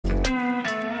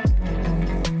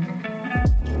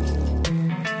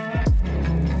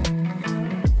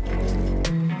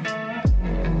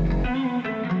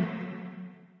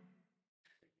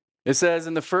It says,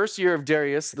 in the first year of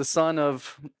Darius, the son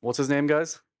of, what's his name,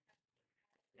 guys?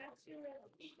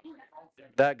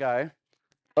 That guy,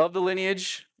 of the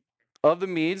lineage of the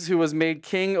Medes, who was made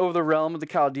king over the realm of the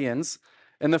Chaldeans.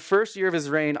 In the first year of his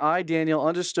reign, I, Daniel,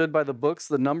 understood by the books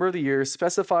the number of the years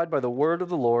specified by the word of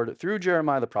the Lord through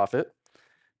Jeremiah the prophet,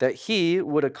 that he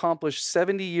would accomplish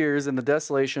 70 years in the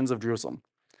desolations of Jerusalem.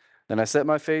 Then I set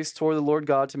my face toward the Lord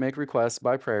God to make requests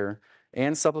by prayer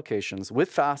and supplications,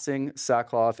 with fasting,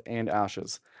 sackcloth, and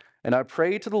ashes. And I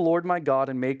prayed to the Lord my God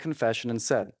and made confession and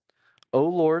said, O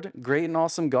Lord, great and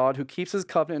awesome God, who keeps his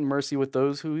covenant and mercy with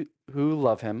those who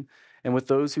love him and with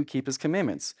those who keep his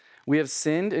commandments. We have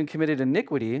sinned and committed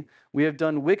iniquity. We have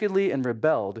done wickedly and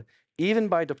rebelled, even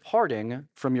by departing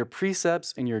from your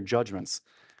precepts and your judgments.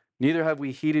 Neither have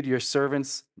we heeded your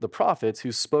servants, the prophets,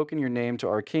 who spoke in your name to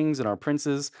our kings and our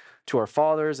princes, to our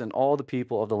fathers and all the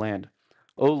people of the land.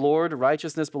 O Lord,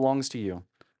 righteousness belongs to you,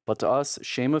 but to us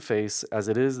shame of face, as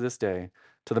it is this day,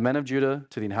 to the men of Judah,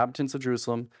 to the inhabitants of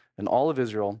Jerusalem, and all of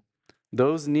Israel,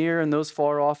 those near and those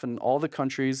far off, and all the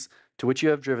countries to which you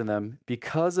have driven them,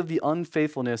 because of the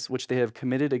unfaithfulness which they have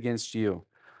committed against you.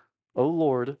 O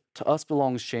Lord, to us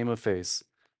belongs shame of face,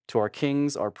 to our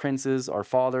kings, our princes, our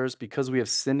fathers, because we have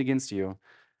sinned against you.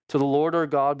 To the Lord our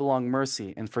God belong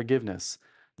mercy and forgiveness,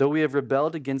 though we have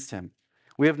rebelled against him.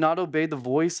 We have not obeyed the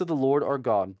voice of the Lord our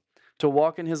God, to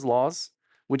walk in his laws,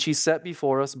 which he set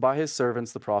before us by his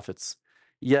servants the prophets.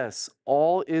 Yes,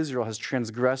 all Israel has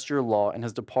transgressed your law and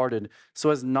has departed, so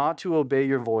as not to obey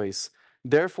your voice.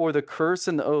 Therefore, the curse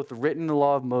and the oath written in the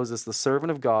law of Moses, the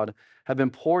servant of God, have been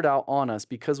poured out on us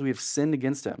because we have sinned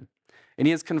against him. And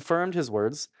he has confirmed his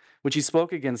words, which he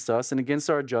spoke against us and against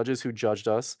our judges who judged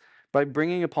us, by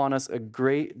bringing upon us a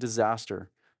great disaster.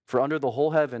 For under the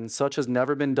whole heaven, such has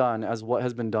never been done as what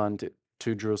has been done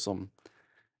to Jerusalem.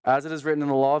 As it is written in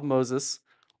the law of Moses,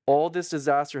 all this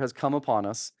disaster has come upon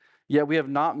us, yet we have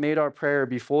not made our prayer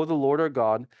before the Lord our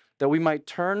God, that we might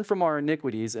turn from our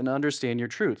iniquities and understand your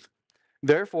truth.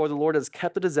 Therefore, the Lord has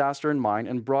kept the disaster in mind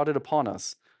and brought it upon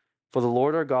us. For the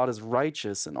Lord our God is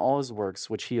righteous in all his works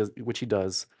which he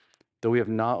does, though we have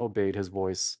not obeyed his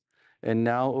voice. And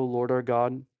now, O Lord our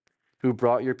God, who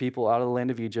brought your people out of the land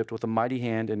of Egypt with a mighty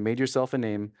hand and made yourself a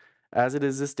name, as it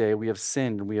is this day, we have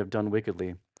sinned and we have done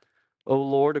wickedly. O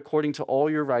Lord, according to all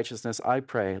your righteousness, I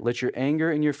pray, let your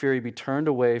anger and your fury be turned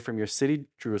away from your city,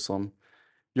 Jerusalem,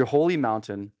 your holy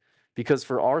mountain, because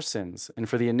for our sins and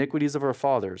for the iniquities of our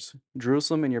fathers,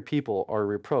 Jerusalem and your people are a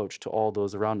reproach to all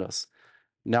those around us.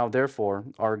 Now, therefore,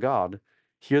 our God,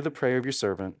 hear the prayer of your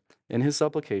servant and his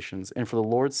supplications, and for the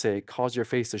Lord's sake, cause your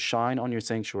face to shine on your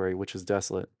sanctuary, which is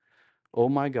desolate. O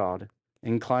my God,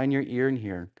 incline your ear and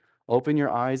hear. Open your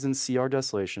eyes and see our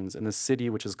desolations in the city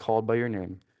which is called by your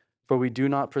name. For we do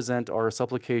not present our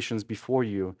supplications before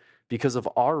you because of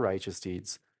our righteous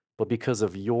deeds, but because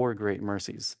of your great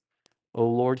mercies. O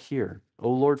Lord, hear. O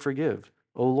Lord, forgive.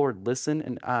 O Lord, listen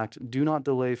and act. Do not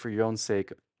delay for your own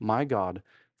sake, my God,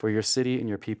 for your city and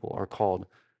your people are called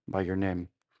by your name.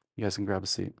 You guys can grab a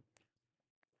seat.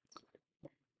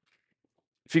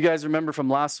 If you guys remember from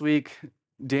last week,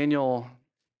 Daniel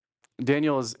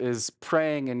is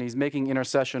praying and he's making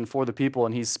intercession for the people,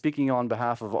 and he's speaking on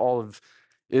behalf of all of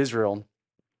Israel.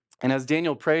 And as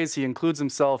Daniel prays, he includes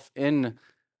himself in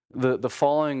the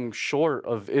falling short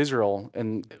of Israel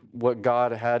and what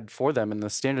God had for them and the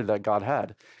standard that God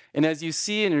had. And as you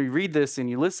see and you read this and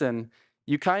you listen,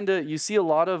 you see a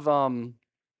lot of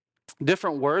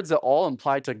different words that all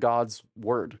imply to God's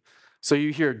word. So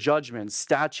you hear judgments,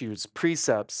 statutes,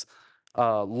 precepts,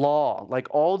 law, like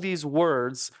all these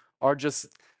words are just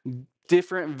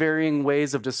different varying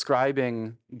ways of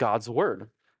describing God's word.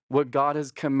 What God has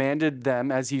commanded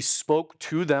them as he spoke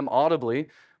to them audibly,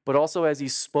 but also as he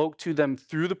spoke to them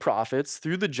through the prophets,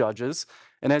 through the judges,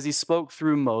 and as he spoke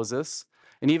through Moses,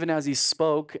 and even as he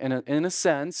spoke, in a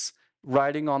sense,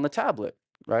 writing on the tablet,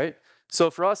 right? So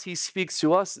for us, he speaks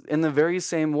to us in the very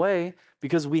same way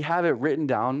because we have it written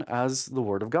down as the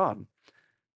word of God.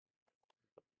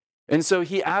 And so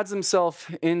he adds himself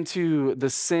into the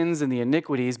sins and the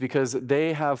iniquities because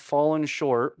they have fallen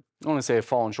short. I don't want to say have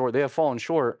fallen short. They have fallen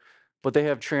short, but they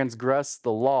have transgressed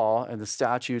the law and the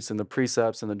statutes and the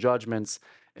precepts and the judgments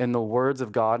and the words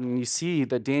of God. And you see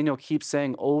that Daniel keeps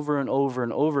saying over and over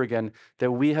and over again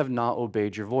that we have not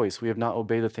obeyed your voice. We have not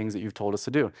obeyed the things that you've told us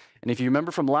to do. And if you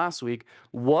remember from last week,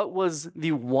 what was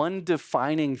the one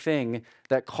defining thing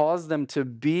that caused them to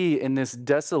be in this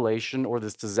desolation or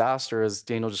this disaster, as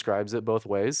Daniel describes it both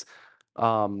ways,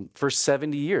 for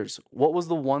 70 years? What was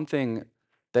the one thing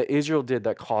that Israel did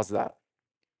that caused that?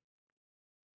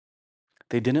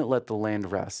 They didn't let the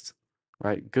land rest,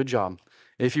 right? Good job.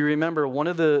 If you remember, one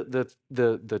of the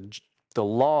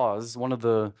laws, one of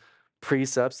the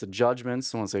precepts, the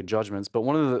judgments, I won't say judgments, but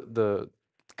one of the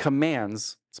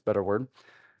commands, it's a better word,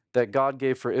 that God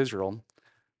gave for Israel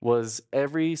was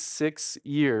every 6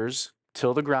 years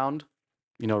till the ground,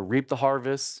 reap the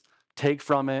harvest, take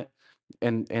from it,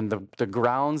 and the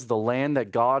grounds, the land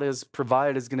that God has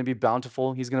provided is going to be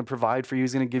bountiful. He's going to provide for you.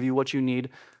 He's going to give you what you need.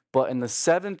 But in the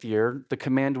 7th year, the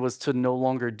command was to no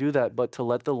longer do that, but to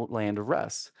let the land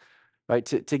rest, right?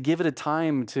 To give it a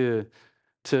time to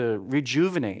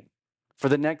rejuvenate for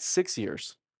the next 6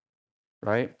 years,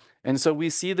 right? And so we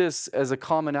see this as a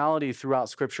commonality throughout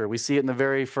Scripture. We see it in the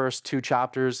very first 2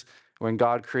 chapters when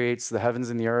God creates the heavens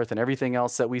and the earth and everything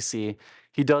else that we see.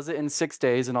 He does it in 6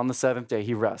 days, and on the 7th day,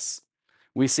 he rests.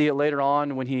 We see it later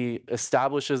on when he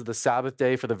establishes the Sabbath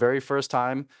day for the very first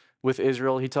time with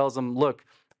Israel. He tells them, look,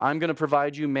 I'm going to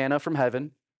provide you manna from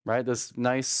heaven, right? This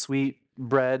nice, sweet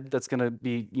bread that's going to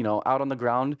be, out on the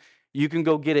ground. You can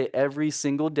go get it every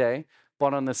single day.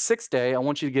 But on the 6th day, I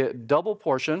want you to get double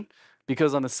portion,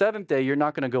 because on the 7th day, you're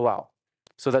not going to go out.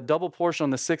 So that double portion on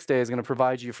the 6th day is going to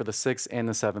provide you for the 6th and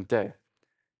the 7th day.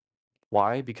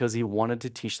 Why? Because he wanted to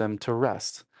teach them to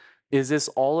rest. Is this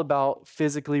all about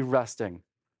physically resting?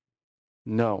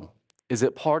 No. Is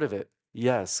it part of it?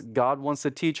 Yes. God wants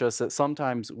to teach us that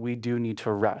sometimes we do need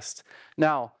to rest.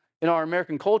 Now, in our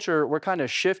American culture, we're kind of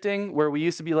shifting where we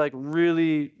used to be like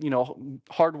really,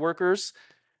 hard workers,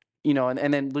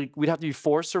 and then we'd have to be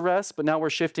forced to rest, but now we're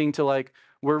shifting to like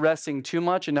we're resting too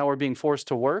much and now we're being forced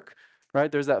to work,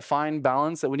 right? There's that fine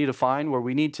balance that we need to find where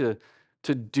we need to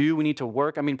we need to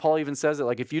work. I mean, Paul even says that,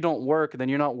 like, if you don't work, then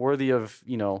you're not worthy of,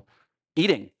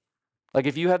 eating. Like,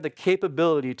 if you have the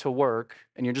capability to work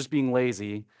and you're just being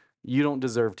lazy, you don't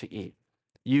deserve to eat.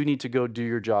 You need to go do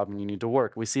your job and you need to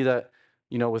work. We see that,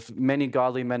 with many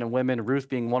godly men and women, Ruth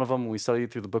being one of them. When we study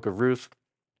through the book of Ruth,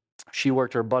 she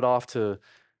worked her butt off to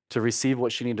receive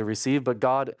what she needed to receive, but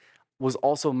God was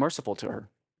also merciful to her,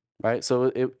 right? So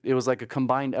it was like a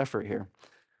combined effort here.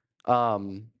 But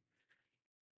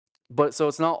so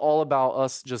it's not all about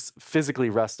us just physically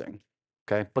resting,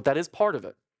 okay? But that is part of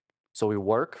it. So we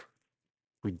work,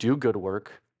 we do good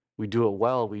work, we do it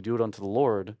well, we do it unto the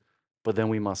Lord, but then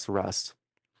we must rest.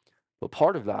 But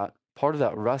part of that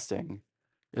resting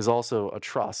is also a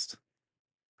trust,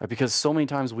 right? Because so many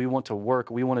times we want to work,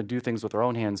 we want to do things with our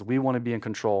own hands, we want to be in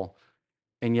control.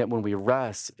 And yet when we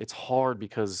rest, it's hard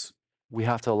because we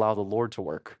have to allow the Lord to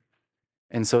work.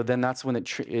 And so then that's when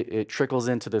it trickles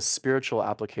into this spiritual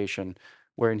application,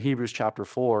 where in Hebrews chapter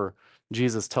 4,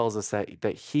 Jesus tells us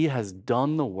that he has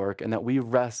done the work and that we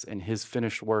rest in his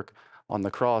finished work on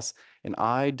the cross. And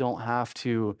I don't have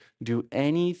to do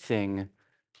anything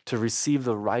to receive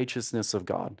the righteousness of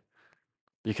God,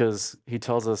 because he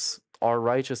tells us our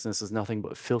righteousness is nothing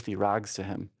but filthy rags to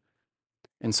him.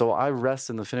 And so I rest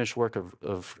in the finished work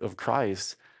of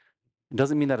Christ. It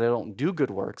doesn't mean that I don't do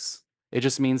good works. It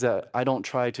just means that I don't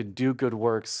try to do good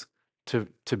works to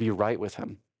be right with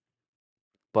him.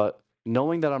 But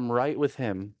knowing that I'm right with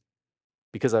him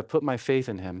because I've put my faith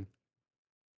in him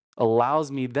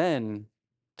allows me then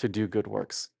to do good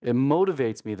works. It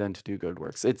motivates me then to do good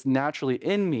works. It's naturally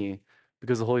in me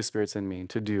because the Holy Spirit's in me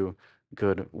to do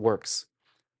good works.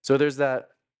 So there's that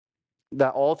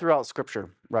all throughout Scripture,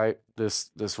 right?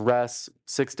 This rest,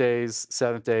 6 days,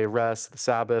 7th day rest, the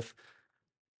Sabbath.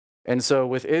 And so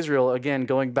with Israel, again,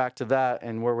 going back to that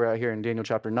and where we're at here in Daniel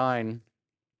chapter 9,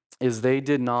 is they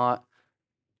did not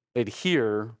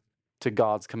adhere to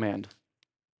God's command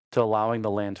to allowing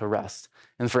the land to rest.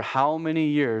 And for how many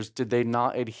years did they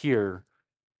not adhere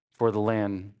for the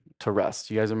land to rest?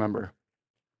 You guys remember?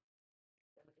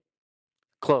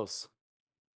 Close.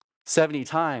 70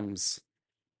 times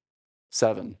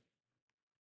 7.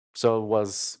 So it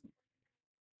was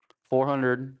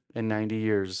 490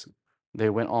 years they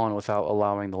went on without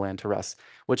allowing the land to rest,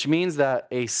 which means that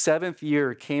a 7th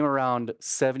year came around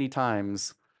 70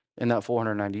 times in that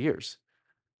 490 years.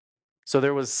 So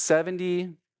there was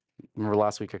 70, remember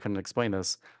last week I couldn't explain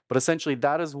this, but essentially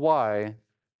that is why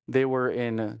they were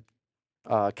in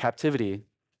captivity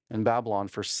in Babylon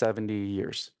for 70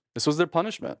 years. This was their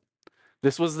punishment.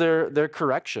 This was their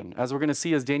correction. As we're going to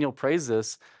see as Daniel prays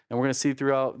this, and we're going to see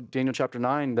throughout Daniel chapter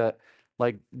 9 that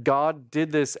like God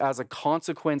did this as a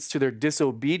consequence to their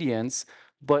disobedience,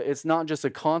 but it's not just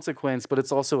a consequence, but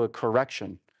it's also a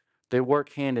correction. They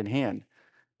work hand in hand.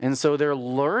 And so they're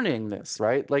learning this,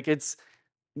 right? Like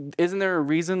isn't there a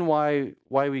reason why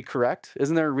we correct?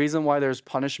 Isn't there a reason why there's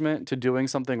punishment to doing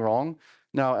something wrong?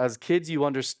 Now, as kids, you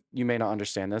may not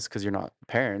understand this because you're not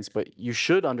parents, but you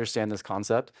should understand this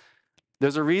concept.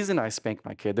 There's a reason I spank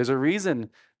my kid. There's a reason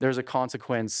there's a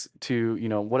consequence to,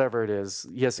 whatever it is.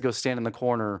 He has to go stand in the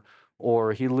corner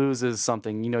or he loses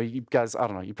something. You guys, I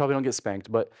don't know, you probably don't get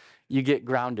spanked, but you get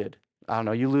grounded. I don't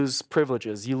know, you lose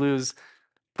privileges. You lose,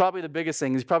 probably the biggest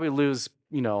thing is you probably lose,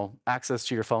 access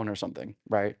to your phone or something,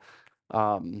 right?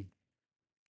 Um,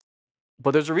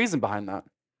 but there's a reason behind that.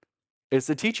 It's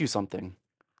to teach you something.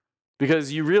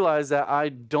 Because you realize that I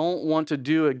don't want to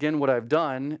do again what I've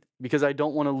done because I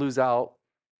don't want to lose out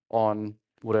on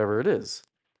whatever it is.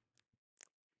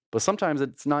 But sometimes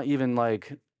it's not even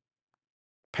like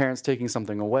parents taking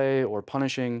something away or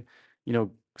punishing.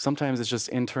 Sometimes it's just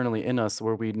internally in us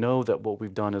where we know that what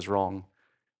we've done is wrong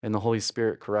and the Holy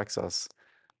Spirit corrects us.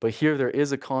 But here there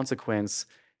is a consequence,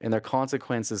 and their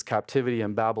consequence is captivity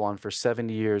in Babylon for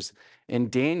 70 years. In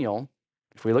Daniel,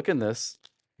 if we look in this,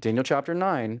 Daniel chapter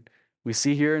 9, we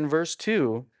see here in verse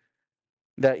 2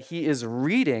 that he is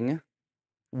reading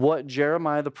what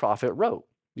Jeremiah the prophet wrote.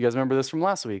 You guys remember this from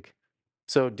last week?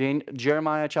 So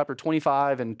Jeremiah chapter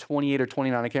 25 and 28 or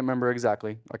 29, I can't remember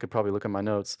exactly. I could probably look at my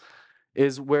notes,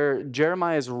 is where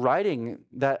Jeremiah is writing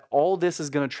that all this is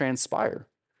going to transpire.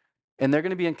 And they're going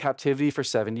to be in captivity for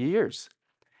 70 years.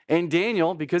 And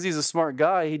Daniel, because he's a smart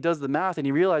guy, he does the math and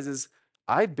he realizes,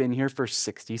 I've been here for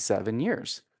 67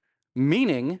 years.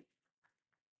 Meaning,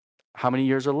 how many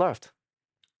years are left?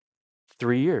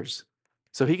 3 years.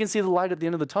 So he can see the light at the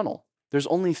end of the tunnel. There's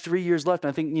only 3 years left. And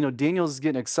I think, Daniel's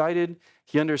getting excited.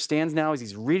 He understands now as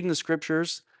he's reading the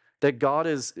scriptures that God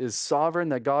is sovereign,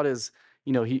 that God is,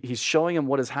 he's showing him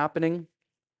what is happening.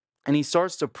 And he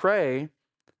starts to pray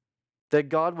that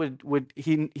God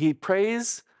he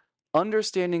prays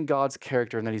understanding God's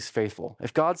character and that he's faithful.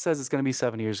 If God says it's going to be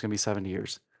 70 years, it's going to be 70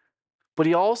 years. But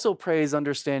he also prays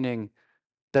understanding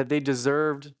that they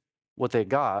deserved what they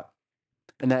got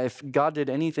and that if God did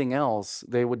anything else,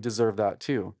 they would deserve that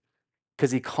too.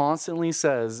 Because he constantly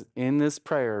says in this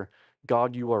prayer,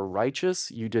 God, you are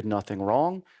righteous. You did nothing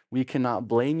wrong. We cannot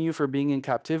blame you for being in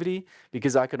captivity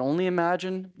because I can only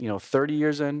imagine, 30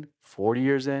 years in, 40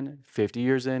 years in, 50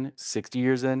 years in, 60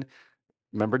 years in.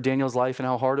 Remember Daniel's life and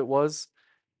how hard it was?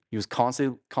 He was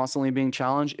constantly being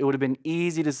challenged. It would have been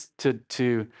easy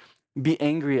to be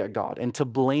angry at God and to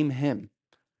blame him.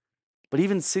 But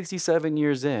even 67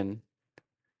 years in,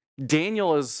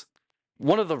 Daniel is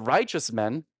one of the righteous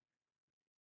men,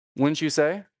 wouldn't you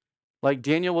say? Like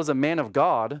Daniel was a man of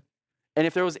God. And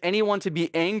if there was anyone to be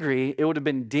angry, it would have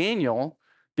been Daniel,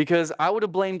 because I would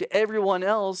have blamed everyone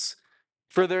else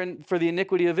for the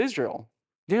iniquity of Israel.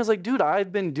 Daniel's like, dude,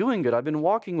 I've been doing good. I've been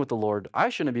walking with the Lord. I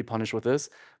shouldn't be punished with this.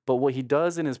 But what he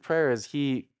does in his prayer is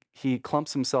he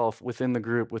clumps himself within the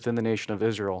group, within the nation of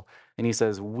Israel. And he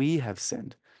says, we have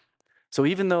sinned. So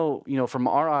even though, from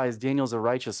our eyes, Daniel's a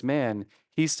righteous man,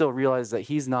 he still realized that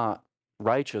he's not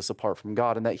righteous apart from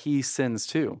God and that he sins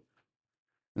too.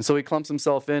 And so he clumps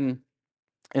himself in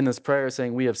this prayer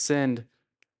saying, we have sinned.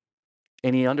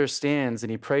 And he understands and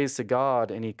he prays to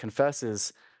God and he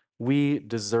confesses, we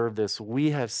deserve this.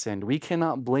 We have sinned. We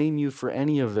cannot blame you for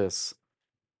any of this.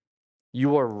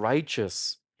 You are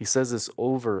righteous. He says this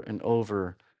over and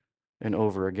over and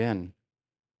over again.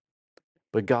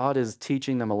 But God is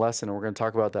teaching them a lesson, and we're going to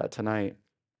talk about that tonight.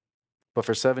 But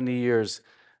for 70 years,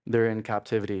 they're in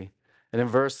captivity. And in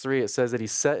verse 3, it says that he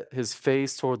set his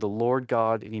face toward the Lord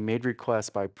God, and he made requests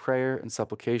by prayer and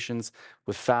supplications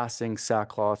with fasting,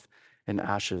 sackcloth, and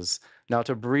ashes. Now,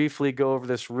 to briefly go over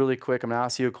this really quick, I'm going to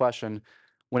ask you a question.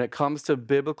 When it comes to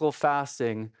biblical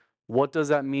fasting, what does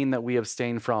that mean that we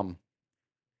abstain from?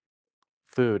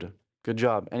 Food. Good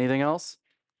job. Anything else?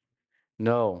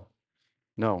 No.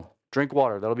 Drink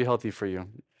water. That'll be healthy for you,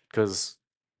 because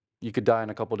you could die in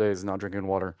a couple days not drinking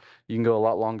water. You can go a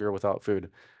lot longer without food.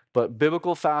 But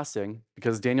biblical fasting,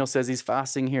 because Daniel says he's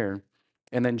fasting here,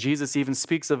 and then Jesus even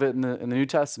speaks of it in the New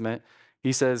Testament.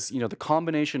 He says, the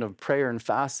combination of prayer and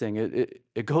fasting,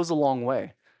 it goes a long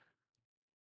way.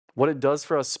 What it does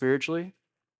for us spiritually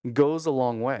goes a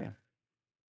long way.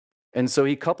 And so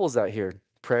he couples that here,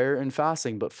 prayer and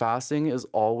fasting. But fasting is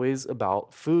always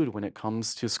about food when it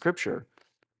comes to Scripture.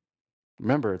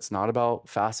 Remember, it's not about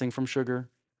fasting from sugar.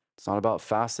 It's not about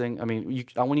fasting. I mean,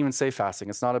 I wouldn't even say fasting.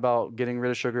 It's not about getting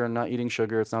rid of sugar and not eating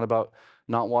sugar. It's not about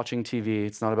not watching TV.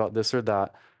 It's not about this or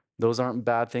that. Those aren't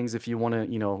bad things if you want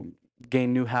to,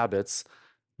 gain new habits.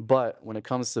 But when it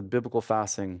comes to biblical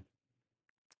fasting,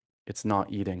 it's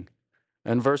not eating.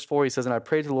 And verse 4, he says, and I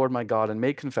prayed to the Lord my God and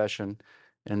made confession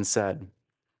and said,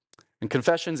 and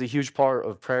confession is a huge part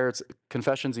of prayer.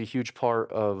 Confession is a huge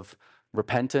part of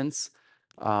repentance.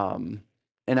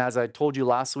 And as I told you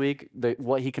last week,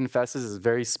 what he confesses is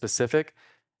very specific.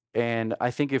 And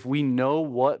I think if we know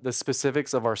what the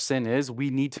specifics of our sin is, we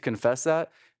need to confess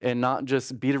that and not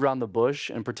just beat around the bush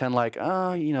and pretend like,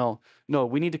 no,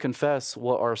 we need to confess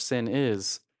what our sin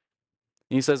is.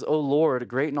 And he says, "O Lord,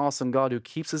 great and awesome God, who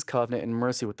keeps his covenant and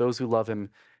mercy with those who love him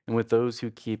and with those who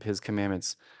keep his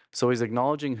commandments." So he's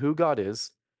acknowledging who God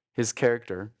is, his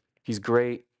character. He's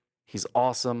great, he's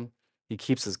awesome, he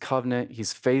keeps his covenant,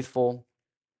 he's faithful.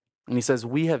 And he says,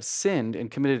 "We have sinned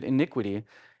and committed iniquity,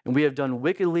 and we have done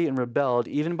wickedly and rebelled,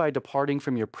 even by departing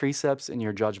from your precepts and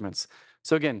your judgments."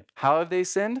 So again, how have they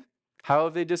sinned? How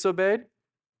have they disobeyed?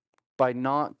 By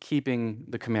not keeping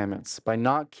the commandments, by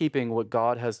not keeping what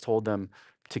God has told them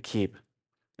to keep.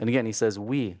 And again, he says,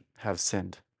 "We have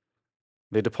sinned."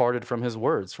 They departed from his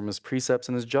words, from his precepts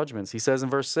and his judgments. He says in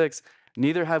verse 6,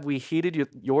 "Neither have we heeded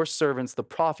your servants, the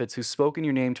prophets, who spoke in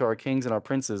your name to our kings and our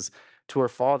princes, to our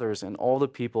fathers and all the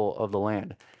people of the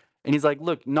land." And he's like,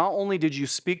 look, not only did you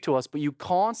speak to us, but you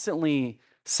constantly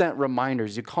sent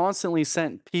reminders. You constantly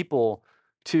sent people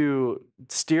to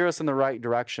steer us in the right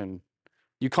direction.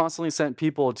 You constantly sent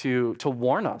people to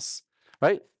warn us,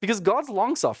 right? Because God's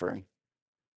long suffering.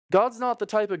 God's not the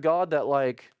type of God that,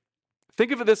 like,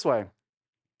 think of it this way.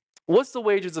 What's the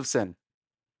wages of sin?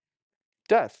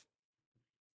 Death.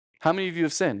 How many of you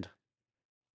have sinned?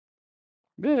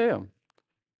 Yeah, yeah, yeah.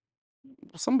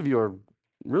 Some of you are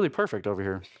really perfect over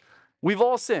here. We've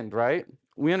all sinned, right?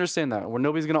 We understand that. Where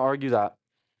nobody's going to argue that.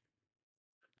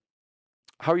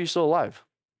 How are you still alive?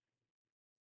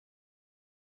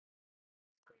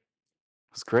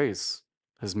 His grace,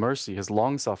 his mercy, his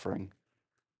long suffering.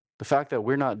 The fact that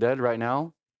we're not dead right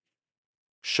now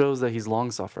shows that he's long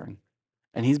suffering.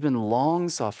 And he's been long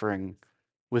suffering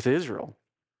with Israel.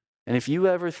 And if you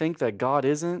ever think that God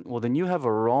isn't, well, then you have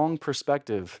a wrong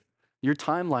perspective. Your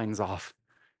timeline's off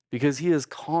because he is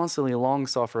constantly long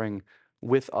suffering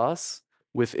with us,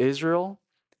 with Israel.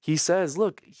 He says,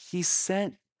 look, he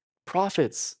sent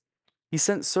prophets, he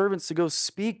sent servants to go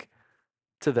speak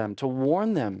to them, to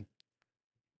warn them.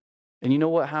 And you know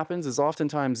what happens is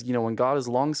oftentimes, when God is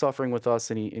long suffering with us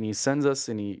and he sends us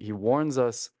and he warns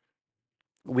us,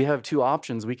 we have two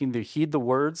options. We can either heed the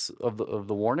words of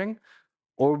the warning,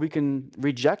 or we can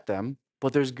reject them,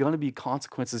 but there's going to be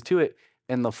consequences to it.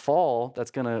 And the fall that's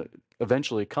going to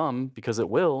eventually come, because it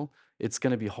will, it's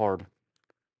going to be hard.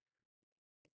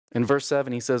 In verse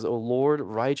 7, he says, "O Lord,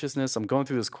 righteousness," I'm going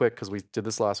through this quick because we did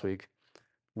this last week.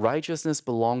 "Righteousness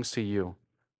belongs to you,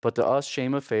 but to us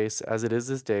shame of face, as it is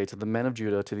this day, to the men of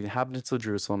Judah, to the inhabitants of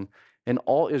Jerusalem, and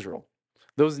all Israel,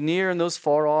 those near and those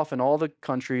far off, and all the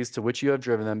countries to which you have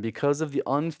driven them, because of the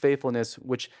unfaithfulness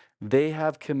which they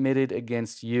have committed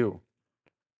against you.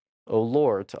 O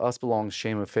Lord, to us belongs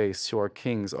shame of face, to our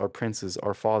kings, our princes,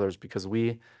 our fathers, because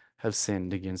we have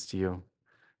sinned against you."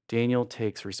 Daniel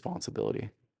takes responsibility.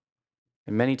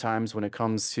 And many times when it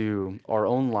comes to our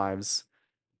own lives,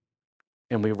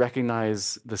 and we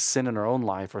recognize the sin in our own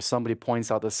life, or somebody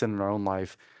points out the sin in our own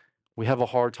life, we have a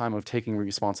hard time of taking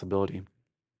responsibility.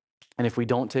 And if we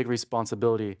don't take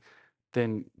responsibility,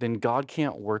 then God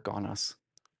can't work on us.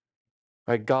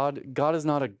 Right? God is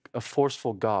not a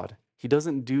forceful God. He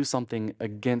doesn't do something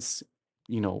against,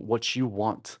 what you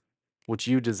want, what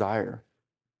you desire.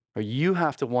 Or you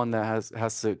have to one that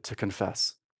has to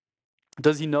confess.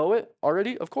 Does he know it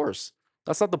already? Of course.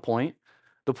 That's not the point.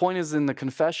 The point is in the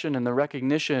confession and the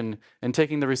recognition and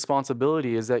taking the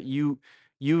responsibility is that you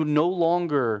no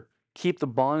longer keep the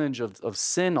bondage of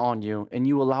sin on you, and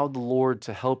you allow the Lord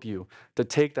to help you, to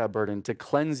take that burden, to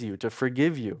cleanse you, to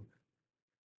forgive you.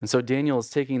 And so Daniel is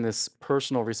taking this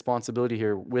personal responsibility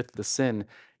here with the sin,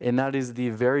 and that is the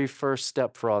very first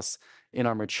step for us in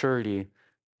our maturity,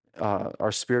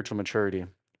 our spiritual maturity.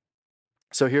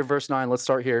 So here, verse 9, let's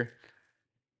start here.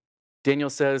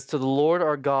 Daniel says, "To the Lord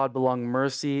our God belong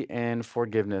mercy and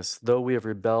forgiveness, though we have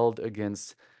rebelled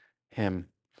against him."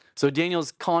 So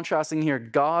Daniel's contrasting here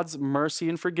God's mercy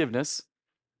and forgiveness,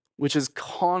 which is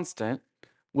constant,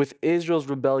 with Israel's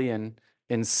rebellion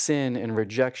and sin and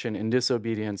rejection and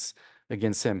disobedience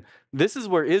against him. This is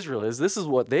where Israel is. This is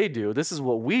what they do. This is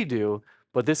what we do.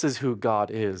 But this is who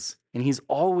God is. And he's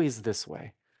always this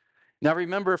way. Now,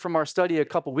 remember from our study a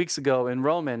couple weeks ago in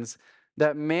Romans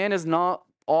that man is not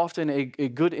often a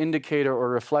good indicator or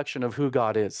reflection of who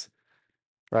God is,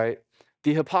 right?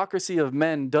 The hypocrisy of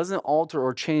men doesn't alter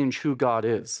or change who God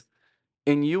is.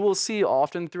 And you will see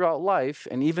often throughout life,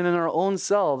 and even in our own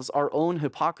selves, our own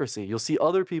hypocrisy. You'll see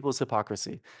other people's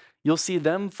hypocrisy. You'll see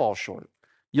them fall short.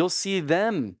 You'll see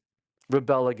them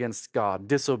rebel against God,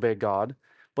 disobey God.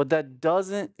 But that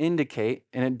doesn't indicate,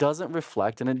 and it doesn't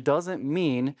reflect, and it doesn't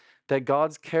mean that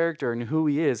God's character and who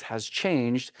he is has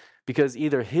changed, because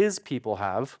either his people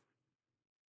have,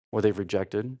 or they've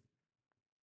rejected.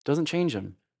 Doesn't change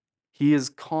him. He is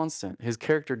constant. His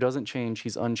character doesn't change.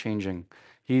 He's unchanging.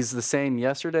 He's the same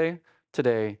yesterday,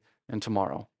 today, and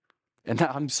tomorrow. And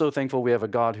I'm so thankful we have a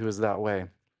God who is that way.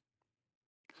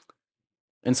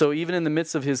 And so, even in the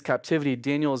midst of his captivity,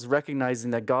 Daniel is recognizing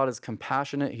that God is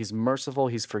compassionate, he's merciful,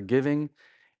 he's forgiving.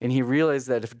 And he realized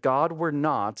that if God were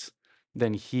not,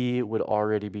 then he would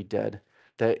already be dead,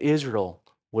 that Israel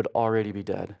would already be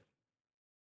dead.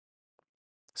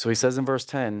 So he says in verse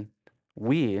 10,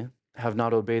 we have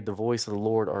not obeyed the voice of the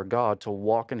Lord our God to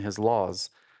walk in his laws,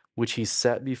 which he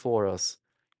set before us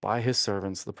by his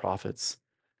servants, the prophets.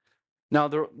 Now,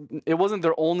 it wasn't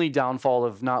their only downfall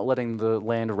of not letting the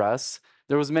land rest.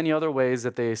 There was many other ways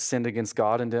that they sinned against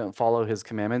God and didn't follow his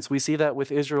commandments. We see that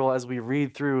with Israel as we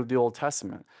read through the Old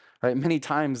Testament, right? Many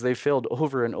times they failed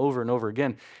over and over and over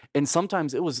again. And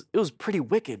sometimes it was pretty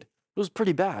wicked. It was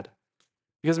pretty bad.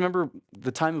 You guys remember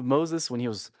the time of Moses when he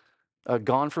was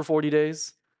gone for 40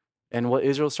 days and what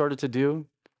Israel started to do?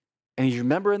 And you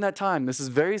remember in that time, this is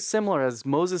very similar as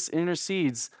Moses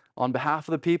intercedes on behalf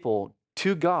of the people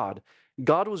to God.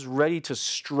 God was ready to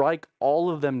strike all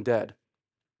of them dead.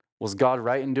 Was God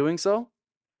right in doing so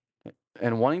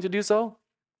and wanting to do so?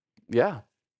 Yeah,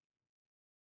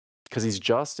 because he's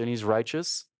just and he's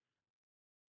righteous.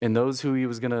 And those who he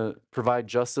was going to provide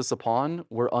justice upon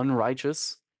were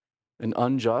unrighteous and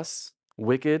unjust,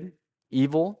 wicked,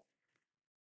 evil.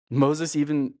 Moses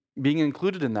even being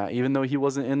included in that, even though he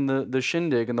wasn't in the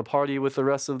shindig and the party with the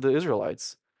rest of the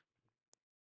Israelites.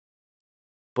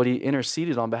 But he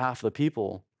interceded on behalf of the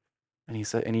people. And he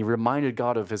said, and he reminded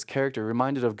God of his character,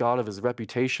 reminded of God of his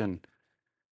reputation,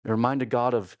 reminded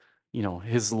God of,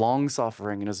 his long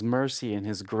suffering and his mercy and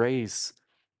his grace.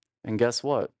 And guess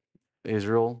what?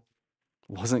 Israel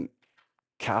wasn't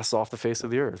cast off the face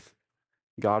of the earth.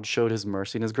 God showed his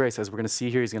mercy and his grace. As we're going to see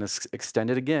here, he's going to extend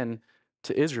it again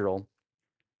to Israel.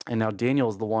 And now Daniel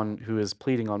is the one who is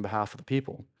pleading on behalf of the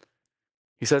people.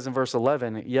 He says in verse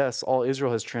 11, yes, all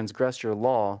Israel has transgressed your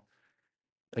law.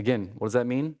 Again, what does that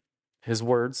mean? His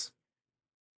words.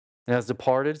 And has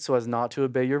departed so as not to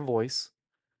obey your voice.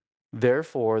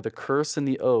 Therefore, the curse and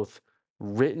the oath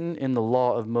written in the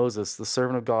law of Moses, the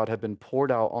servant of God, have been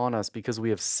poured out on us because we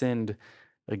have sinned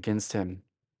against him.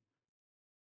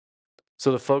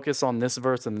 So the focus on this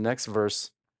verse and the next verse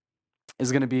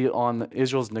is going to be on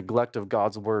Israel's neglect of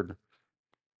God's word.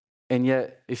 And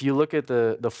yet, if you look at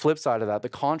the flip side of that, the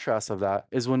contrast of that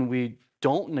is when we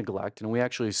don't neglect and we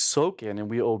actually soak in and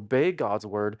we obey God's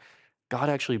word, God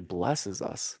actually blesses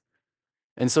us.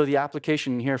 And so the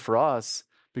application here for us,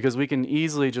 because we can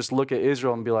easily just look at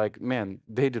Israel and be like, man,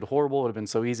 they did horrible. It would have been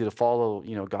so easy to follow,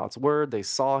 God's word. They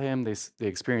saw him. They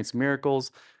experienced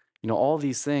miracles, all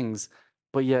these things.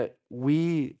 But yet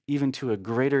we, even to a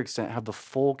greater extent, have the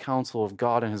full counsel of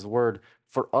God and his word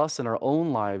for us in our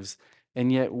own lives.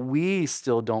 And yet we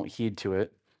still don't heed to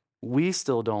it. We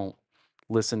still don't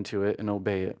listen to it and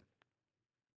obey it.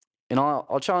 And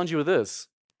I'll challenge you with this.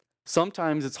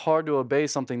 Sometimes it's hard to obey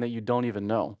something that you don't even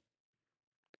know.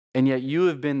 And yet you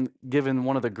have been given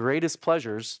one of the greatest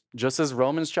pleasures, just as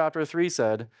Romans chapter 3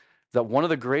 said, that one of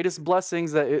the greatest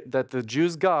blessings that the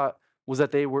Jews got was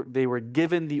that they were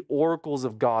given the oracles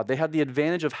of God. They had the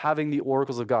advantage of having the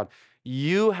oracles of God.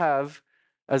 You have,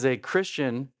 as a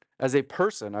Christian, as a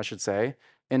person, I should say,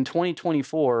 in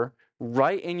 2024,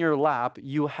 right in your lap,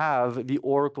 you have the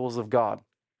oracles of God.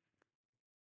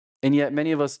 And yet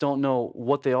many of us don't know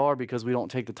what they are because we don't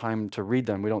take the time to read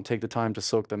them. We don't take the time to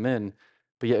soak them in.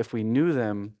 But yet if we knew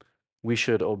them, we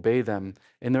should obey them.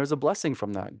 And there's a blessing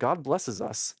from that. God blesses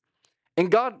us.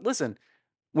 And God, listen,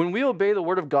 when we obey the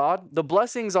word of God, the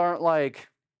blessings aren't like,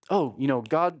 oh,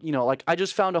 God, like I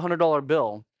just found $100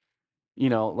 bill,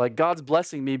 like God's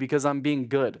blessing me because I'm being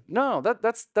good. No,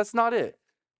 that's not it.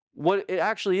 What it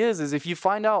actually is if you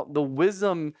find out the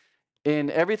wisdom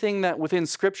in everything that within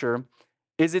Scripture,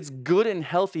 is it's good and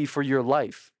healthy for your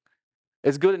life.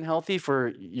 It's good and healthy for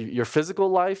your physical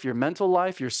life, your mental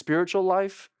life, your spiritual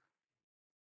life.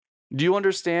 Do you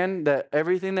understand that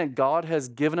everything that God has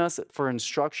given us for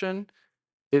instruction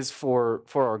is for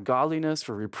our godliness,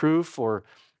 for reproof, for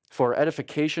our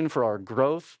edification, for our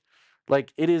growth?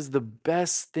 Like it is the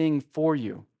best thing for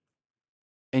you.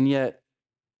 And yet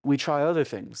we try other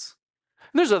things.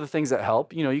 And there's other things that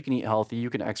help. You can eat healthy, you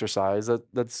can exercise.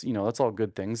 That's all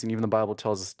good things. And even the Bible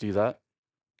tells us to do that.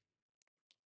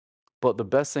 But the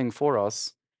best thing for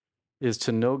us is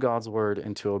to know God's word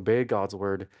and to obey God's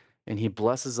word. And he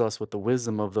blesses us with the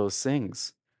wisdom of those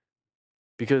things.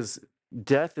 Because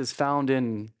death is found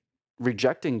in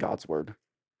rejecting God's word.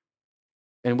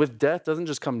 And with death doesn't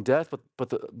just come death, but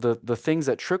the things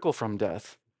that trickle from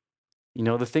death.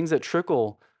 The things that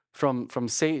trickle from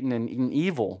Satan and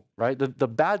evil, right? The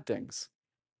bad things,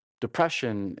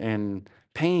 depression and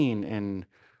pain and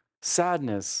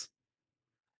sadness.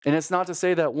 And it's not to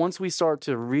say that once we start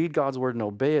to read God's word and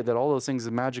obey it, that all those things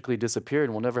have magically disappeared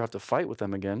and we'll never have to fight with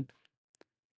them again.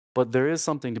 But there is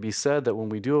something to be said that when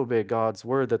we do obey God's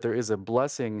word, that there is a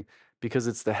blessing because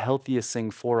it's the healthiest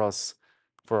thing for us,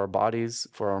 for our bodies,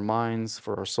 for our minds,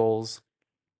 for our souls.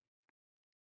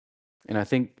 And I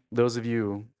think those of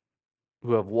you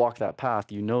who have walked that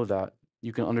path, you know that.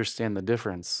 You can understand the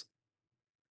difference.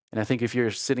 And I think if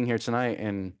you're sitting here tonight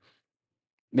and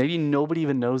maybe nobody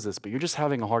even knows this, but you're just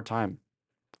having a hard time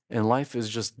and life is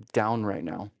just down right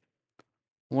now,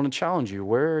 I want to challenge you.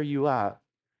 Where are you at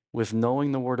with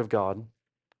knowing the Word of God?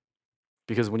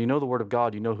 Because when you know the Word of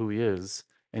God, you know who He is.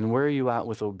 And where are you at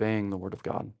with obeying the Word of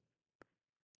God?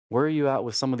 Where are you at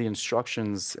with some of the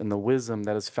instructions and the wisdom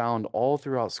that is found all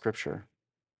throughout Scripture?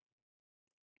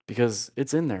 Because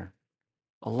it's in there.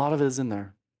 A lot of it is in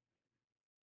there.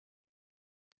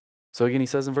 So again, he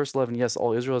says in verse 11, yes,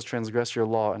 all Israel has transgressed your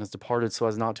law and has departed so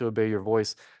as not to obey your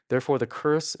voice. Therefore, the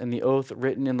curse and the oath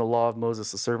written in the law of Moses,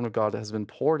 the servant of God, has been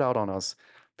poured out on us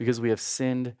because we have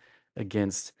sinned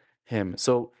against him.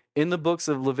 So in the books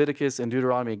of Leviticus and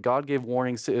Deuteronomy, God gave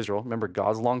warnings to Israel. Remember,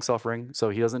 God's long suffering. So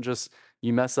he doesn't just,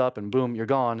 you mess up and boom, you're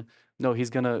gone. No, he's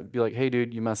going to be like, hey,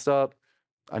 dude, you messed up.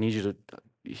 I need you to,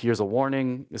 here's a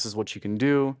warning. This is what you can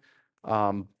do.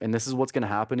 And this is what's going to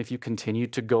happen if you continue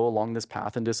to go along this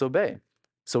path and disobey.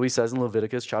 So he says in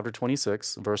Leviticus chapter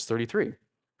 26, verse 33,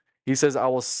 he says, I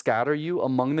will scatter you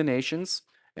among the nations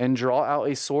and draw out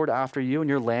a sword after you, and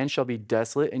your land shall be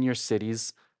desolate and your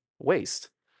cities waste.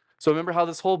 So remember how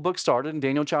this whole book started in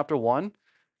Daniel chapter 1?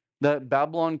 That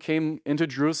Babylon came into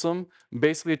Jerusalem,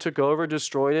 basically took over,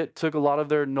 destroyed it, took a lot of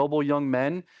their noble young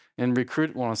men and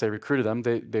recruited them.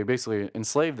 They basically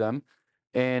enslaved them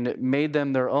and made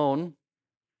them their own.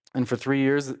 And for 3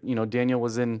 years, Daniel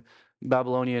was in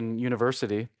Babylonian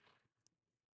university.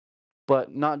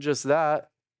 But not just that,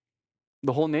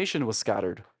 the whole nation was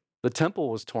scattered. The temple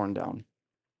was torn down.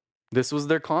 This was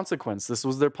their consequence. This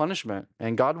was their punishment.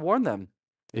 And God warned them,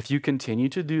 if you continue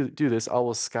to do this, I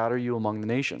will scatter you among the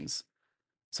nations.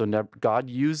 So God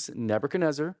used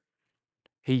Nebuchadnezzar.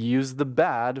 He used the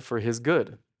bad for his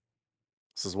good.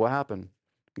 This is what happened.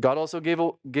 God also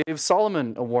gave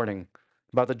Solomon a warning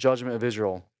about the judgment of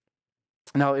Israel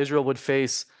and how Israel would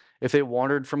face if they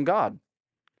wandered from God.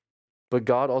 But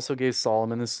God also gave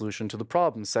Solomon the solution to the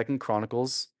problem. 2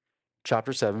 Chronicles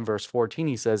chapter 7, verse 14,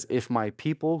 he says, if my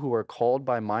people who are called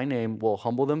by my name will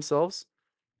humble themselves,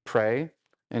 pray,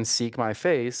 and seek my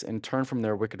face, and turn from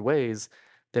their wicked ways,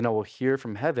 then I will hear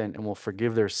from heaven and will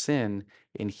forgive their sin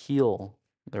and heal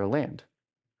their land.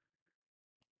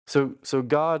 So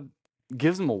God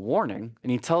gives them a warning,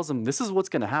 and he tells them, this is what's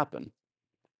going to happen,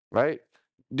 right?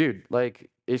 Dude, like,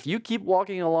 if you keep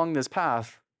walking along this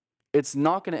path, it's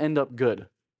not going to end up good.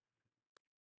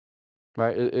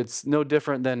 Right? It's no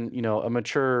different than, a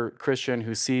mature Christian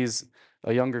who sees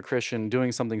a younger Christian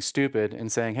doing something stupid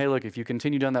and saying, hey, look, if you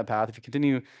continue down that path, if you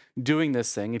continue doing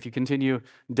this thing, if you continue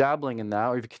dabbling in that,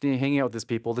 or if you continue hanging out with these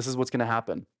people, this is what's going to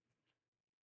happen.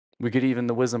 We get even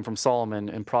the wisdom from Solomon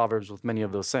and Proverbs with many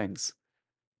of those things.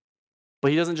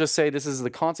 But he doesn't just say this is the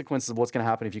consequences of what's going to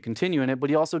happen if you continue in it, but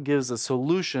he also gives a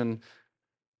solution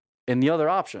in the other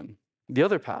option, the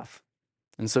other path.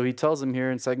 And so he tells them here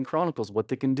in 2 Chronicles what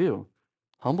they can do.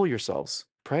 Humble yourselves,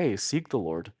 pray, seek the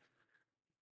Lord.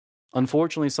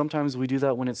 Unfortunately, sometimes we do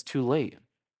that when it's too late.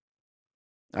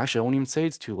 Actually, I won't even say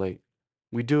it's too late.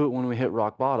 We do it when we hit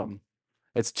rock bottom.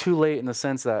 It's too late in the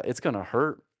sense that it's going to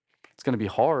hurt. It's going to be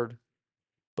hard.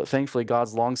 But thankfully,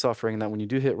 God's long suffering that when you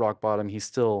do hit rock bottom, he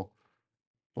still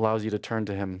allows you to turn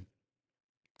to him.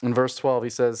 In verse 12, he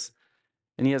says,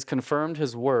 and he has confirmed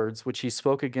his words, which he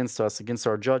spoke against us, against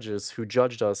our judges, who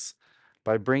judged us,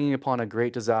 by bringing upon a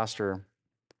great disaster.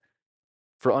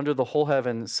 For under the whole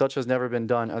heaven, such has never been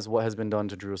done as what has been done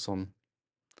to Jerusalem.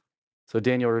 So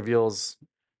Daniel reveals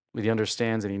what he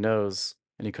understands and he knows,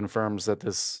 and he confirms that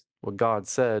what God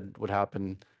said would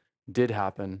happen, did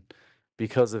happen,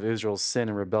 because of Israel's sin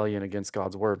and rebellion against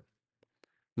God's word.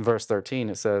 In verse 13,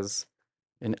 it says,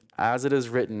 and as it is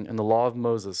written in the law of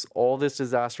Moses, all this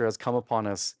disaster has come upon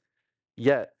us,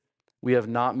 yet we have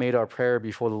not made our prayer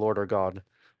before the Lord our God,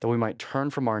 that we might turn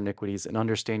from our iniquities and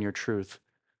understand your truth.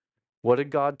 What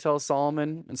did God tell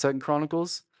Solomon in 2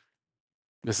 Chronicles?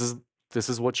 This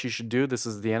is what you should do. This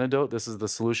is the antidote. This is the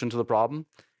solution to the problem.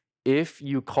 If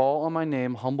you call on my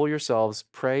name, humble yourselves,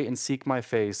 pray and seek my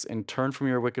face, and turn from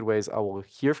your wicked ways, I will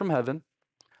hear from heaven,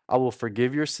 I will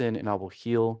forgive your sin, and I will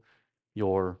heal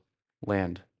your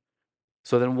land.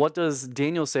 So then what does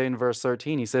Daniel say in verse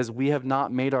 13? He says, "We have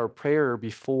not made our prayer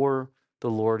before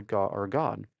the Lord God, our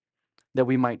God, that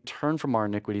we might turn from our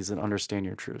iniquities and understand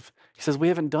your truth." He says, we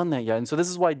haven't done that yet. And so this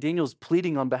is why Daniel's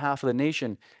pleading on behalf of the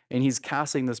nation, and he's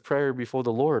casting this prayer before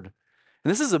the Lord.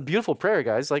 And this is a beautiful prayer,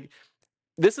 guys. Like,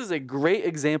 this is a great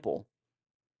example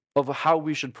of how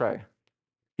we should pray.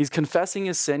 He's confessing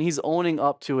his sin. He's owning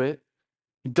up to it.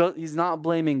 He's not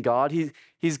blaming God.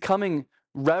 He's coming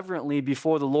reverently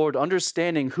before the Lord,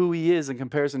 understanding who he is in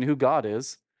comparison to who God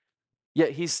is.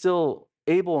 Yet he's still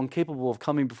able and capable of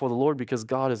coming before the Lord because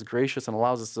God is gracious and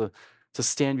allows us to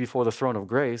stand before the throne of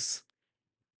grace.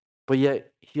 But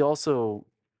yet he also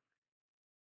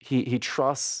he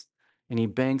trusts and he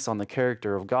banks on the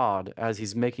character of God as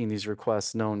he's making these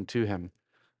requests known to him,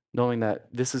 knowing that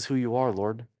this is who you are,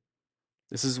 Lord.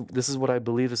 This is what I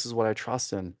believe. This is what I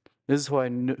trust in. This is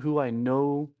who I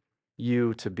know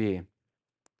you to be. And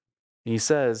he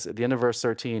says at the end of verse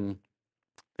 13,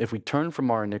 if we turn from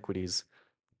our iniquities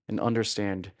and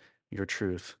understand your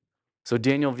truth. So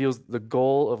Daniel views the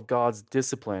goal of God's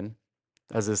discipline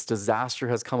as this disaster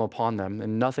has come upon them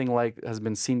and nothing like has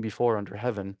been seen before under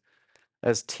heaven,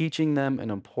 as teaching them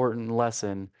an important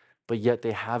lesson, but yet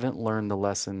they haven't learned the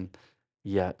lesson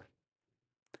yet.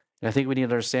 And I think we need to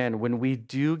understand when we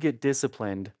do get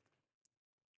disciplined,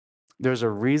 there's a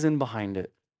reason behind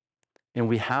it. And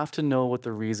we have to know what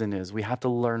the reason is. We have to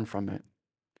learn from it.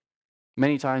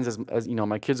 Many times as you know,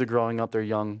 my kids are growing up, they're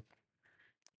young,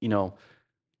 you know,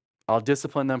 I'll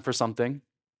discipline them for something.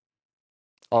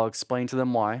 I'll explain to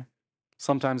them why.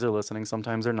 Sometimes they're listening,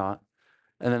 sometimes they're not.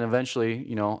 And then eventually,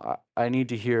 you know, I need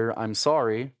to hear, I'm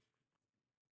sorry.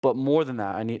 But more than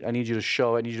that, I need you to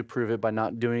show, I need you to prove it by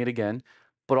not doing it again.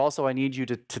 But also I need you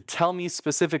to tell me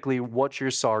specifically what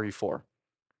you're sorry for,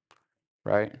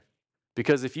 right?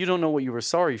 Because if you don't know what you were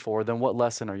sorry for, then what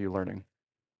lesson are you learning?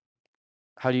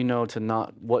 How do you know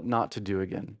what not to do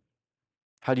again?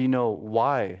 How do you know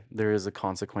why there is a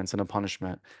consequence and a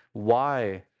punishment?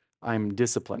 Why I'm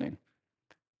disciplining,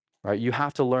 right? You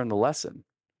have to learn the lesson.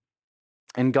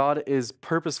 And God is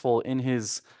purposeful in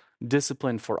his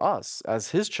discipline for us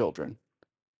as his children.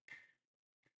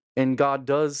 And God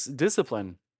does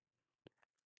discipline.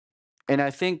 And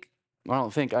I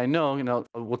know, you know,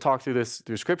 we'll talk through this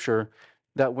through scripture,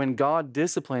 that when God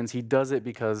disciplines, he does it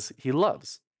because he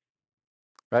loves.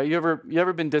 Right? You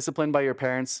ever been disciplined by your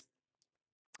parents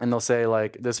and they'll say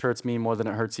like, this hurts me more than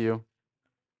it hurts you?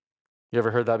 You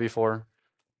ever heard that before?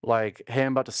 Like, hey,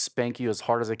 I'm about to spank you as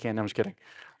hard as I can. No, I'm just kidding.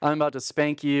 I'm about to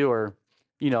spank you, or,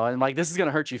 you know, and like, this is going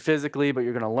to hurt you physically, but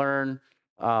you're going to learn.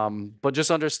 But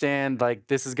just understand, like,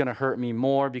 this is going to hurt me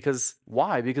more because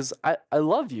why? Because I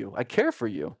love you. I care for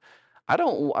you. I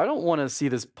don't want to see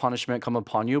this punishment come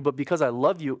upon you, but because I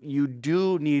love you, you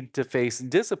do need to face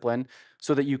discipline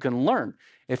so that you can learn.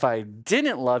 If I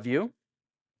didn't love you,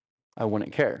 I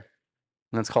wouldn't care.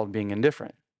 And that's called being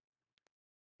indifferent.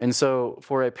 And so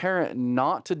for a parent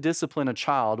not to discipline a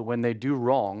child when they do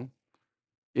wrong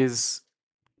is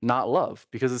not love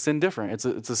because it's indifferent.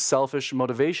 It's a selfish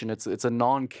motivation. It's a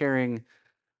non-caring,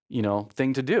 you know,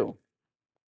 thing to do.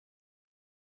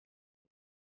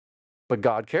 But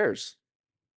God cares.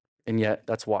 And yet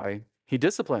that's why he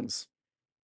disciplines.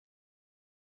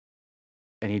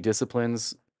 And he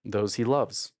disciplines those he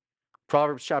loves.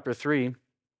 Proverbs chapter 3,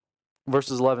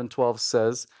 verses 11, 12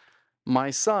 says,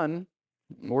 "My son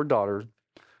or daughter,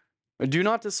 do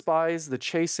not despise the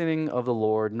chastening of the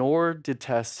Lord, nor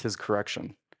detest his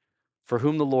correction. For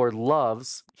whom the Lord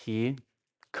loves, he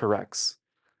corrects,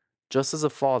 just as a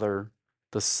father,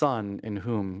 the son in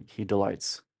whom he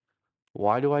delights."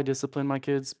 Why do I discipline my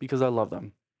kids? Because I love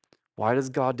them. Why does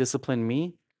God discipline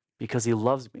me? Because he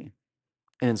loves me.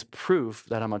 And it's proof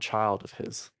that I'm a child of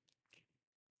his.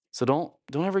 So don't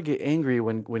ever get angry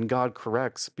when God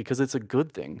corrects, because it's a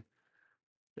good thing.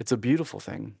 It's a beautiful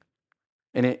thing.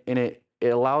 And it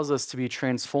allows us to be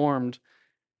transformed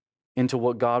into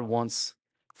what God wants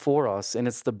for us, and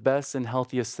it's the best and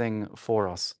healthiest thing for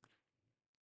us.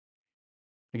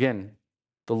 Again,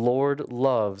 the Lord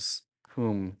loves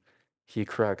whom he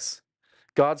corrects.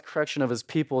 God's correction of his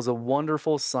people is a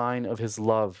wonderful sign of his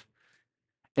love.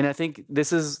 And I think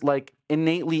this is like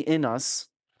innately in us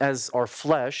as our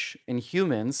flesh and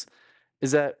humans,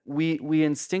 is that we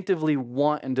instinctively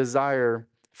want and desire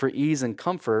for ease and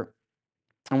comfort.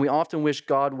 And we often wish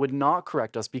God would not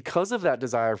correct us because of that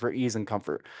desire for ease and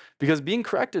comfort. Because being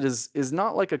corrected is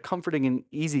not like a comforting and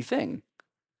easy thing.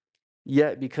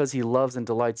 Yet, because he loves and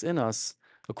delights in us,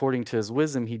 according to his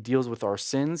wisdom, he deals with our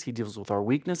sins, he deals with our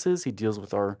weaknesses, he deals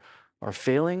with our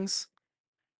failings,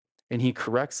 and he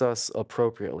corrects us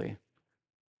appropriately.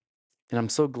 And I'm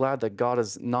so glad that God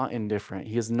is not indifferent.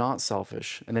 He is not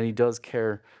selfish, and that he does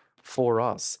care for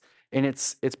us. And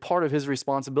it's part of his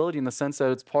responsibility in the sense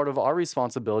that it's part of our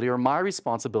responsibility, or my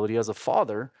responsibility as a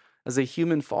father, as a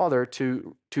human father,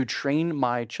 to train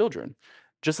my children.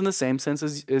 Just in the same sense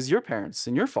as your parents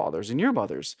and your fathers and your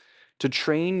mothers, to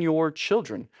train your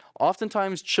children.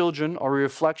 Oftentimes children are a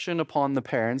reflection upon the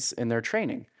parents in their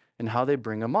training and how they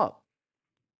bring them up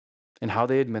and how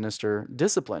they administer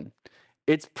discipline.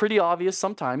 It's pretty obvious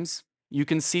sometimes. You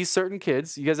can see certain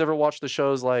kids. You guys ever watch the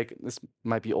shows like, this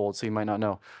might be old, so you might not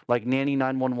know, like Nanny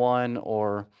 911,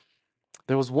 or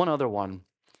there was one other one.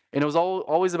 And it was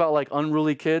always about like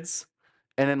unruly kids.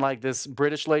 And then like this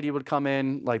British lady would come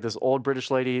in, like this old British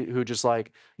lady who just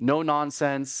like no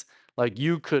nonsense. Like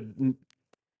you couldn't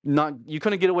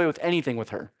get away with anything with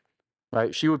her,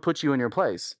 right? She would put you in your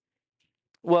place.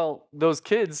 Well, those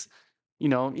kids,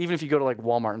 even if you go to like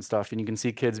Walmart and stuff and you can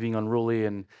see kids being unruly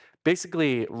and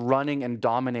basically running and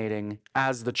dominating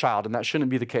as the child, and that shouldn't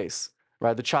be the case,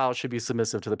 right? The child should be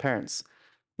submissive to the parents.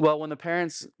 Well, when the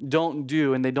parents don't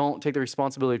do and they don't take the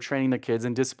responsibility of training their kids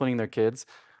and disciplining their kids,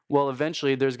 well,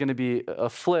 eventually there's going to be a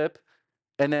flip,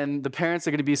 and then the parents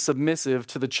are going to be submissive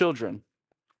to the children.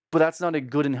 But that's not a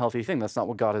good and healthy thing. That's not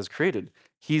what God has created.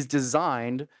 He's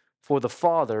designed for the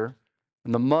father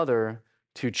and the mother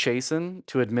to chasten,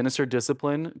 to administer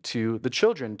discipline to the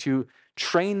children, to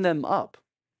train them up,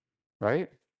 right?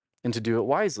 And to do it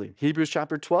wisely. Hebrews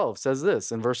chapter 12 says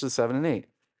this in verses 7 and 8.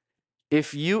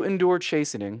 If you endure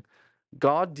chastening,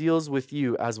 God deals with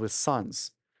you as with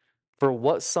sons. For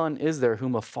what son is there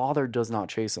whom a father does not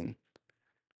chasten?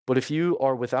 But if you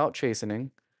are without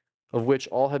chastening, of which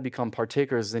all have become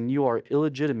partakers, then you are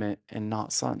illegitimate and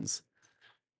not sons.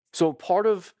 So part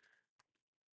of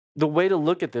the way to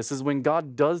look at this is when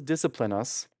God does discipline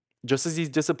us, just as he's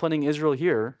disciplining Israel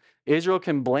here, Israel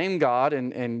can blame God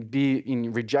and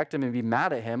reject him and be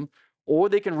mad at him, or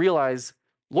they can realize,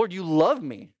 Lord, you love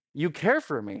me. You care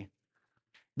for me.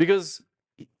 Because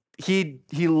he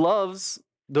loves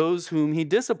those whom he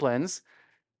disciplines,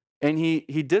 and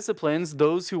he disciplines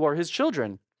those who are his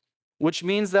children, which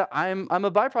means that I'm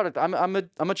a byproduct.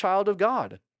 I'm a child of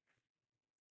God.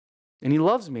 And he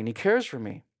loves me and he cares for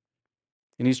me.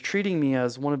 And he's treating me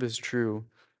as one of his true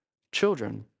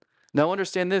children. Now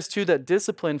understand this too, that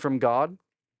discipline from God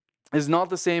is not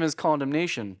the same as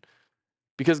condemnation,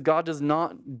 because God does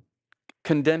not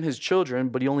condemn his children,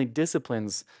 but he only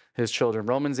disciplines his children.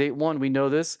 Romans 8:1, we know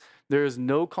this. There is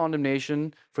no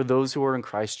condemnation for those who are in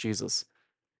Christ Jesus.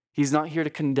 He's not here to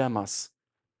condemn us.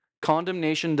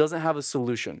 Condemnation doesn't have a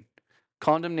solution.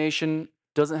 Condemnation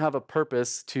doesn't have a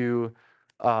purpose to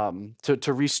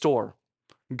restore.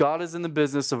 God is in the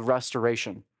business of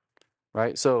restoration,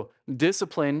 right? So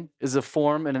discipline is a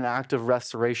form and an act of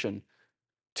restoration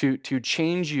to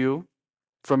change you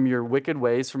from your wicked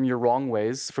ways, from your wrong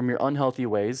ways, from your unhealthy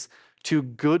ways, to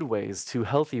good ways, to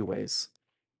healthy ways,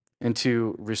 and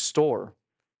to restore.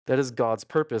 That is God's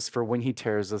purpose for when he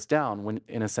tears us down, when,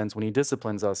 in a sense, when he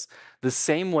disciplines us. The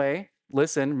same way,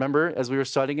 listen, remember, as we were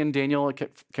studying in Daniel, I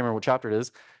can't remember what chapter it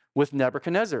is, with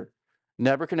Nebuchadnezzar.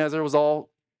 Nebuchadnezzar was all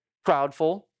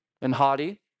proudful and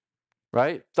haughty,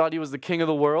 right? Thought he was the king of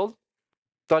the world,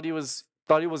 thought he was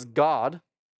God.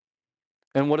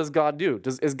 And what does God do?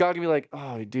 Is God gonna be like,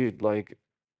 oh, dude, like,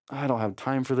 I don't have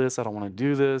time for this. I don't want to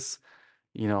do this.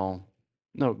 You know,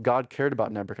 no, God cared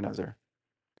about Nebuchadnezzar.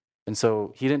 And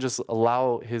so he didn't just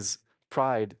allow his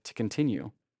pride to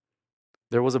continue.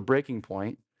 There was a breaking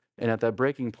point, and at that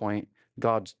breaking point,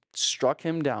 God struck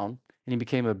him down, and he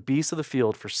became a beast of the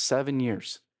field for 7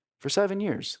 years. For 7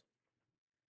 years.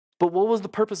 But what was the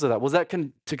purpose of that? Was that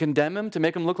to condemn him, to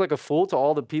make him look like a fool to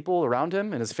all the people around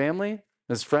him and his family,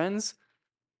 his friends,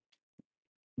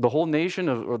 the whole nation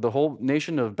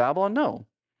of Babylon? No.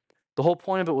 The whole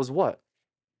point of it was what?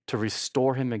 To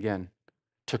restore him again,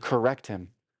 to correct him.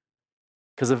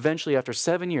 Because eventually, after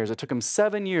 7 years, it took him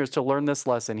 7 years to learn this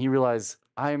lesson. He realized,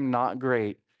 I'm not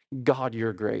great. God,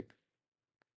 you're great.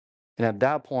 And at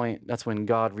that point, that's when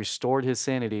God restored his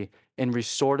sanity and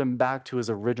restored him back to his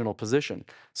original position.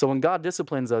 So when God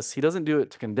disciplines us, he doesn't do it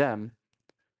to condemn.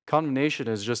 Condemnation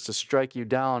is just to strike you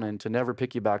down and to never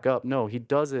pick you back up. No, he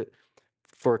does it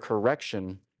for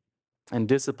correction and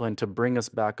discipline to bring us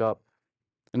back up.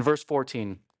 In verse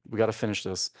 14, we got to finish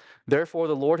this. Therefore,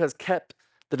 the Lord has kept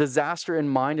the disaster in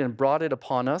mind and brought it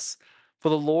upon us. For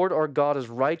the Lord our God is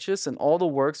righteous in all the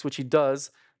works which he does,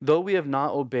 though we have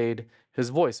not obeyed his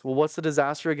voice. Well, what's the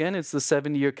disaster again? It's the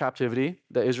 70-year captivity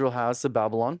that Israel has to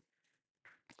Babylon.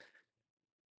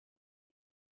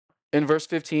 In verse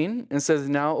 15, it says,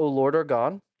 Now, O Lord our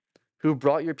God, who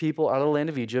brought your people out of the land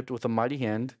of Egypt with a mighty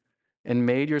hand, and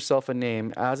made yourself a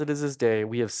name. As it is this day,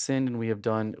 we have sinned and we have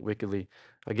done wickedly.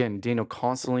 Again, Daniel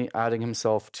constantly adding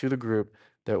himself to the group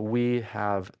that we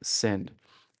have sinned,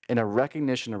 in a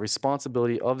recognition, a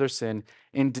responsibility of their sin,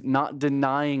 and not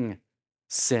denying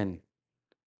sin.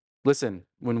 Listen,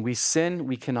 when we sin,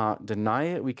 we cannot deny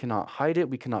it, we cannot hide it,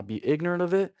 we cannot be ignorant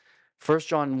of it. 1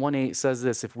 John 1:8 says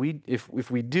this, if we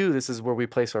do, this is where we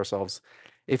place ourselves.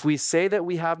 If we say that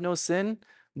we have no sin,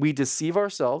 we deceive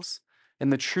ourselves,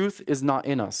 and the truth is not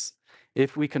in us.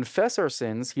 If we confess our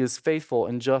sins, he is faithful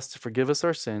and just to forgive us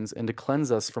our sins and to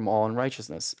cleanse us from all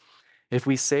unrighteousness. If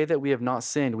we say that we have not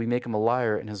sinned, we make him a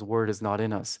liar, and his word is not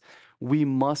in us. We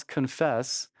must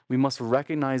confess. We must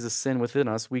recognize the sin within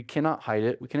us. We cannot hide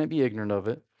it. We cannot be ignorant of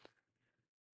it.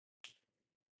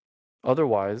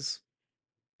 Otherwise,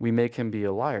 we make him be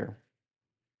a liar.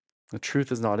 The truth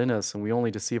is not in us, and we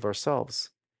only deceive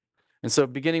ourselves. And so,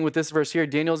 beginning with this verse here,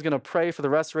 Daniel is going to pray for the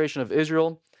restoration of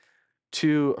Israel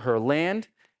to her land,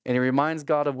 and he reminds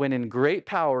God of when in great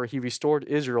power he restored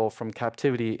Israel from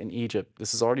captivity in Egypt.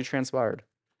 This has already transpired.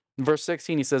 In verse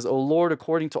 16, he says, O Lord,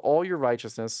 according to all your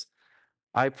righteousness,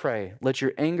 I pray, let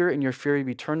your anger and your fury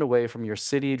be turned away from your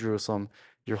city, Jerusalem,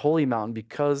 your holy mountain,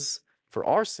 because for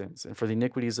our sins and for the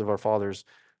iniquities of our fathers,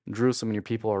 Jerusalem and your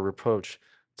people are a reproach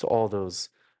to all those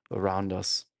around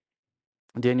us.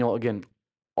 Daniel, again,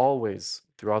 always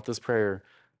throughout this prayer,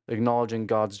 acknowledging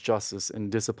God's justice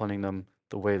and disciplining them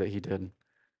the way that he did.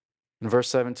 In verse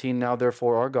 17, now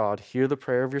therefore, our God, hear the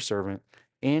prayer of your servant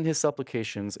and his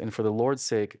supplications, and for the Lord's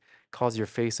sake, cause your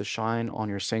face to shine on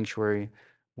your sanctuary,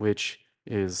 which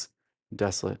is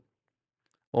desolate.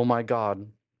 O my God,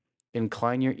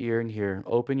 incline your ear and hear,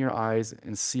 open your eyes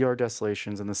and see our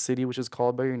desolations in the city which is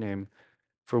called by your name,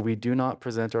 for we do not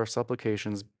present our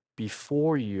supplications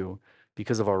before you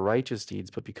because of our righteous deeds,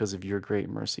 but because of your great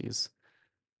mercies.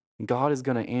 God is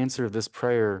going to answer this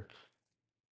prayer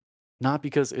not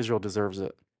because Israel deserves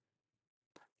it.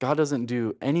 God doesn't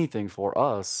do anything for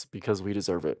us because we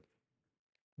deserve it,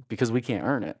 because we can't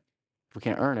earn it. If we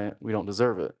can't earn it, we don't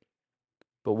deserve it.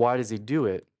 But why does he do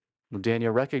it? Well,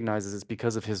 Daniel recognizes it's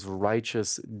because of his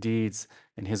righteous deeds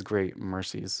and his great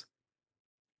mercies.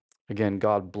 Again,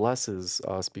 God blesses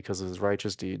us because of his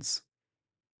righteous deeds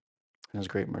and his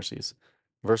great mercies.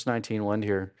 Verse 19 will end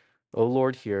here. O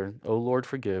Lord, hear. O Lord,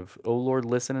 forgive. O Lord,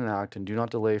 listen and act, and do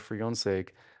not delay for your own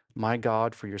sake. My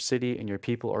God, for your city and your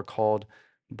people are called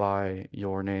by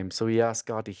your name. So he asks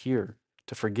God to hear,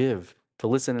 to forgive, to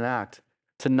listen and act,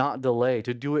 to not delay,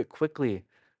 to do it quickly,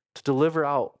 to deliver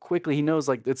out quickly. He knows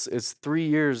like it's 3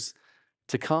 years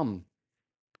to come.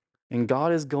 And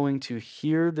God is going to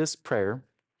hear this prayer,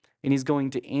 and he's going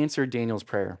to answer Daniel's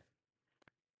prayer.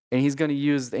 And he's going to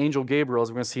use the angel Gabriel, as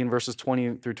we're going to see in verses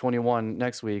 20 through 21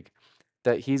 next week,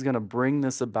 that he's going to bring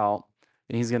this about,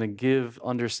 and he's going to give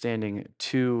understanding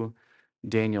to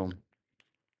Daniel.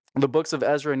 The books of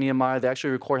Ezra and Nehemiah, they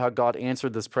actually record how God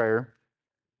answered this prayer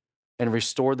and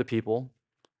restored the people,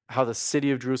 how the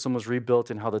city of Jerusalem was rebuilt,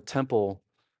 and how the temple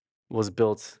was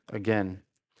built again.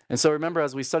 And so remember,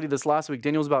 as we studied this last week,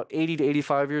 Daniel was about 80 to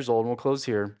 85 years old, and we'll close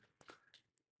here.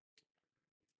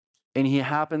 And he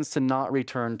happens to not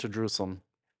return to Jerusalem.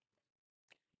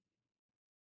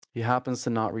 He happens to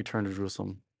not return to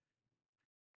Jerusalem,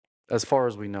 as far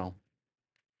as we know.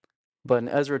 But in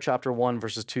Ezra chapter 1,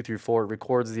 verses 2 through 4, it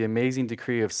records the amazing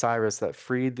decree of Cyrus that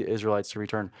freed the Israelites to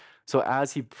return. So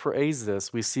as he prays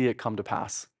this, we see it come to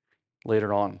pass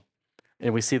later on.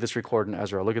 And we see this recorded in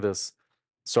Ezra. Look at this.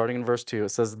 Starting in verse 2, it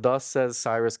says, Thus says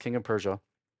Cyrus, king of Persia,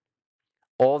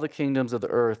 all the kingdoms of the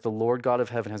earth the Lord God of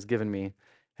heaven has given me,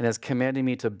 and has commanded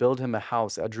me to build him a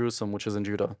house at Jerusalem, which is in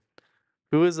Judah.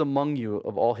 Who is among you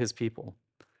of all his people?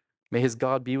 May his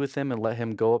God be with him, and let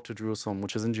him go up to Jerusalem,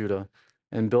 which is in Judah,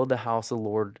 and build the house of the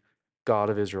Lord God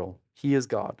of Israel. He is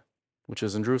God, which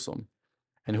is in Jerusalem.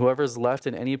 And whoever is left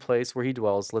in any place where he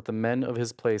dwells, let the men of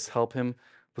his place help him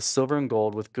with silver and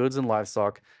gold, with goods and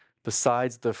livestock,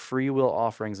 besides the free will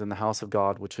offerings in the house of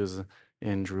God, which is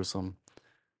in Jerusalem.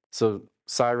 So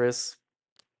Cyrus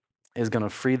is going to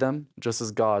free them, just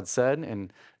as God said.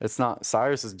 And it's not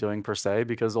Cyrus's doing per se,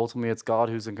 because ultimately it's God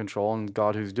who's in control and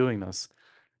God who's doing this.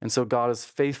 And so God is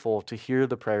faithful to hear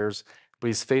the prayers, but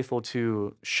he's faithful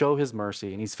to show his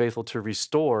mercy, and he's faithful to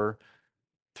restore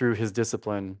through his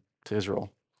discipline to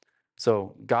Israel.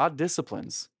 So God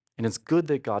disciplines, and it's good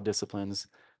that God disciplines,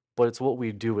 but it's what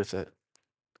we do with it.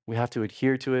 We have to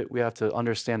adhere to it. We have to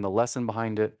understand the lesson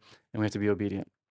behind it, and we have to be obedient.